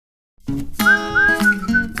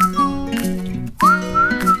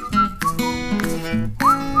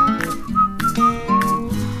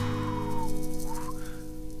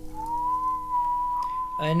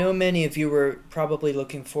I know many of you were probably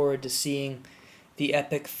looking forward to seeing the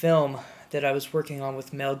epic film that I was working on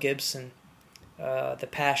with Mel Gibson, The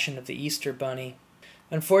Passion of the Easter Bunny.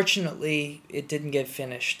 Unfortunately, it didn't get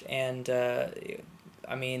finished, and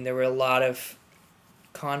I mean, there were a lot of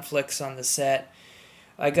conflicts on the set.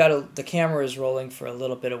 The camera is rolling for a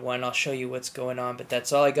little bit of one. I'll show you what's going on, but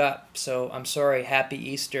that's all I got. So I'm sorry. Happy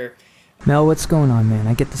Easter. Mel, what's going on, man?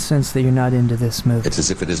 I get the sense that you're not into this movie. It's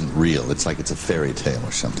as if it isn't real. It's like it's a fairy tale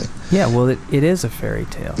or something. Yeah, well, it is a fairy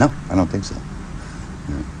tale. No, I don't think so.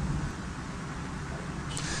 No.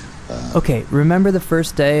 Okay, remember the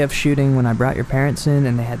first day of shooting when I brought your parents in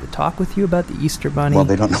and they had to talk with you about the Easter Bunny? Well,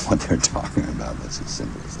 they don't know what they're talking about. That's as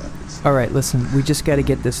simple as that is. All right, listen, we just got to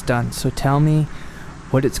get this done. So tell me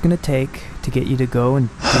what it's going to take to get you to go and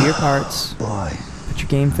do your parts. Boy. Put your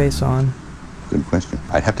game face on. Good question.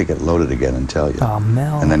 I'd have to get loaded again and tell you. Oh,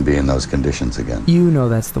 Mel. And then be in those conditions again. You know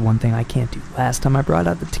that's the one thing I can't do. Last time I brought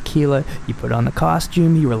out the tequila, you put on the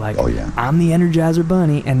costume, you were like, oh, yeah. I'm the Energizer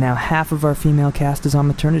Bunny, and now half of our female cast is on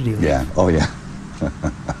maternity leave. Yeah, oh, yeah.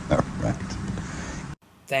 Right.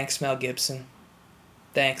 Thanks, Mel Gibson.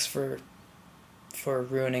 Thanks for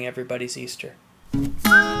ruining everybody's Easter.